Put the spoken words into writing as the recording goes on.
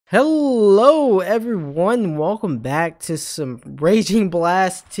Hello everyone, welcome back to some Raging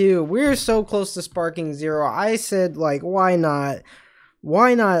Blast 2. We're so close to sparking 0. I said like why not?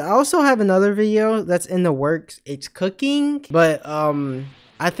 Why not? I also have another video that's in the works. It's cooking, but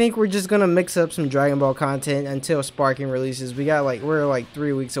I think we're just gonna mix up some Dragon Ball content until sparking releases. We're like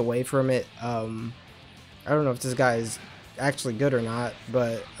 3 weeks away from it. I don't know if this guy is actually good or not,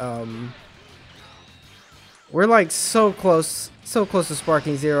 but we're like so close to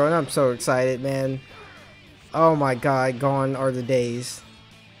sparking 0, and I'm so excited, man. Oh my god, gone are the days.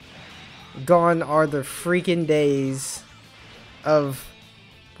 Gone are the freaking days of...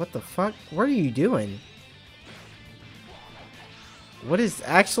 What the fuck? What are you doing? What is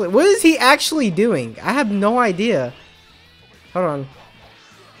he actually doing? I have no idea. Hold on.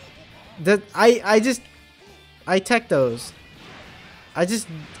 I tech those.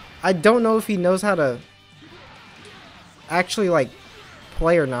 I don't know if he knows how to actually like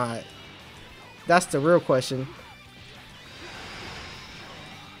play or not. That's the real question.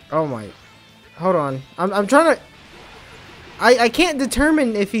 Oh my, hold on, I'm trying to, I can't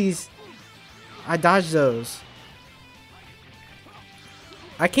determine if he's, I dodged those.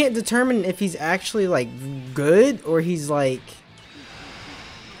 I can't determine if he's actually like good or he's like,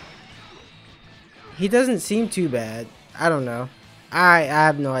 he doesn't seem too bad. I don't know. I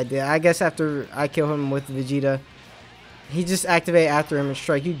have no idea. I guess after I kill him with Vegeta, he just activate after him and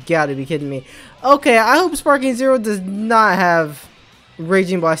strike. You gotta be kidding me. Okay, I hope Sparking 0 does not have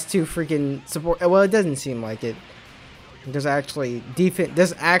Raging Blast 2 freaking support. Well, it doesn't seem like it. There's actually defense.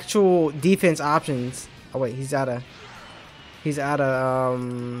 There's actual defense options. Oh wait, he's out of.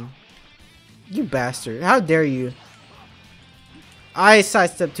 You bastard! How dare you! I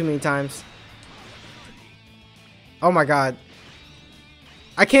sidestepped too many times. Oh my god!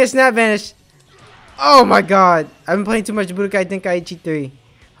 I can't snap vanish. Oh my god! I've been playing too much Budokai Tenkaichi 3.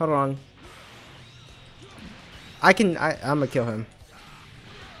 Hold on. I'm gonna kill him.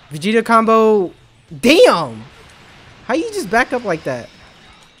 Vegeta combo. Damn! How you just back up like that?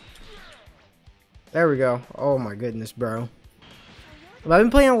 There we go. Oh my goodness, bro. Well, I've been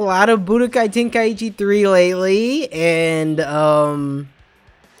playing a lot of Budokai Tenkaichi 3 lately, and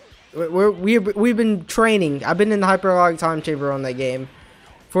we've been training. I've been in the Hyperlog Time Chamber on that game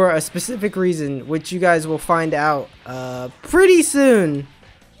for a specific reason, which you guys will find out pretty soon.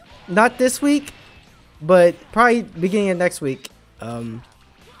 Not this week, but probably beginning of next week. Oh,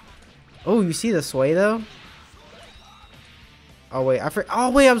 you see the sway though? Oh wait,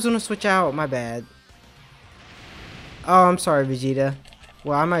 I was gonna switch out. My bad. Oh, I'm sorry, Vegeta.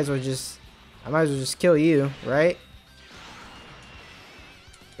 Well, I might as well just kill you, right?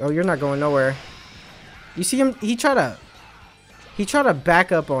 Oh, you're not going nowhere. You see him? He tried to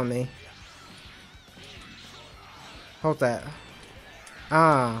back up on me. Hold that.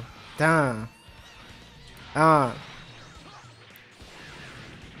 Damn.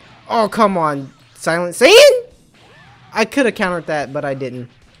 Oh, come on. Silent Saiyan? I could have countered that, but I didn't.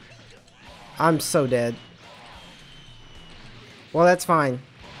 I'm so dead. Well, that's fine.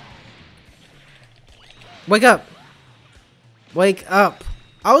 Wake up. Wake up.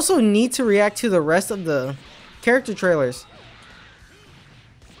 I also need to react to the rest of the character trailers.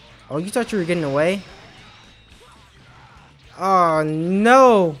 Oh, you thought you were getting away? Oh,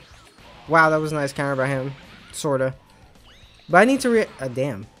 no. Wow, that was a nice counter by him. Sorta. But I need to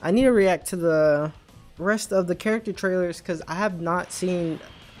damn. I need to react to the rest of the character trailers because I have not seen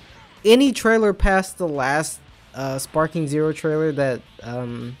any trailer past the last Sparking 0 trailer that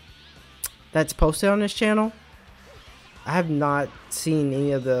that's posted on this channel. I have not seen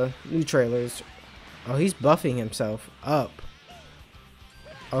any of the new trailers. Oh, he's buffing himself up.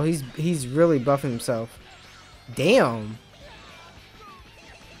 Oh, he's really buffing himself. Damn.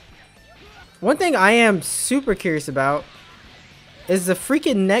 One thing I am super curious about is the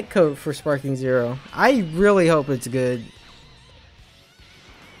freaking netcode for Sparking 0. I really hope it's good.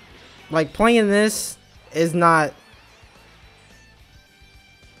 Like, playing this is not...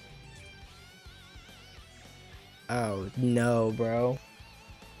 Oh, no, bro.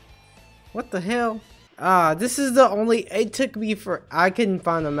 What the hell? This is the only... It took me for... I couldn't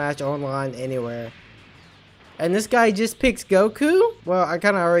find a match online anywhere. And this guy just picks Goku? Well, I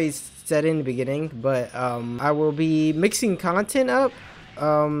kind of already said in the beginning, but I will be mixing content up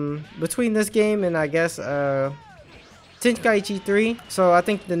between this game and I guess Tenkaichi 3. So I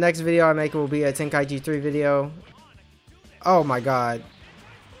think the next video I make will be a Tenkaichi 3 video. Oh my god.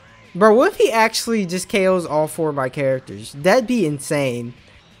 Bro, what if he actually just KOs all 4 of my characters? That'd be insane.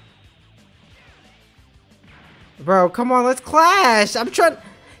 Bro, come on, let's clash. I'm trying...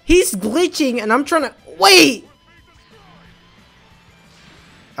 He's glitching and I'm trying to... Wait!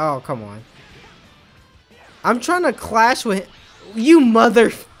 Oh, come on. I'm trying to clash with him. You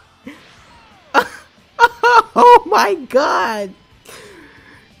mother... Oh my god.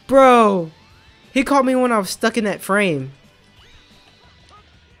 Bro. He caught me when I was stuck in that frame.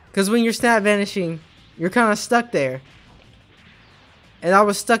 Because when you're snap vanishing, you're kind of stuck there. And I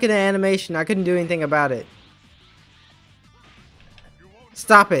was stuck in the animation. I couldn't do anything about it.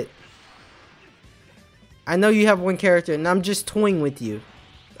 Stop it. I know you have one character and I'm just toying with you.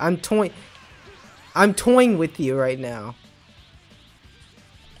 I'm toying with you right now.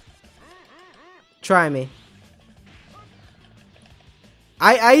 Try me.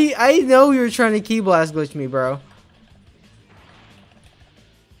 I know you're trying to key blast glitch me, bro.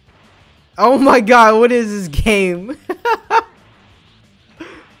 Oh my god, what is this game?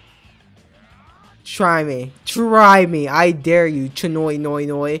 Try me. Try me. I dare you, Chinoy Noi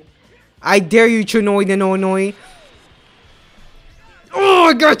Noi. I dare you, Chinoy Noi Noi. Oh,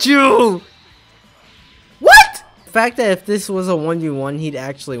 I got you! What? The fact that if this was a 1v1, he'd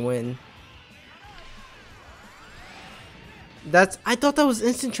actually win. I thought that was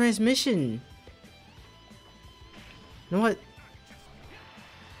instant transmission. You know what?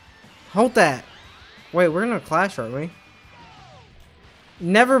 Hold that. Wait, we're gonna clash, aren't we?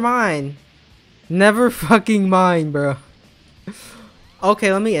 Never mind. Never fucking mind, bro.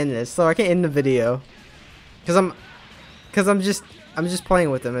 Okay, let me end this so I can end the video. Cause I'm just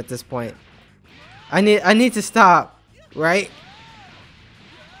playing with him at this point. I need to stop, right?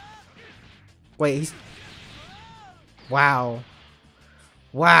 Wait, he's... Wow.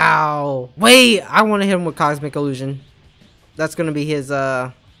 Wow. Wait, I want to hit him with Cosmic Illusion. That's going to be his,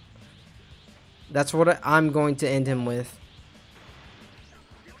 that's what I'm going to end him with.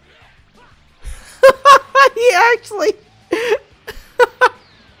 He actually...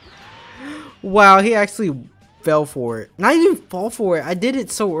 Wow, he actually fell for it. Not even fall for it. I did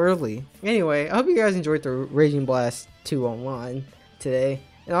it so early. Anyway, I hope you guys enjoyed the Raging Blast 2 online today.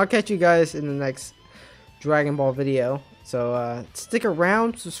 And I'll catch you guys in the next Dragon Ball video. So stick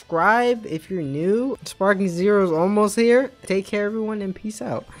around, subscribe if you're new. Sparking Zero is almost here. Take care everyone and peace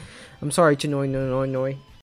out. I'm sorry, Chinoy Noi Noi.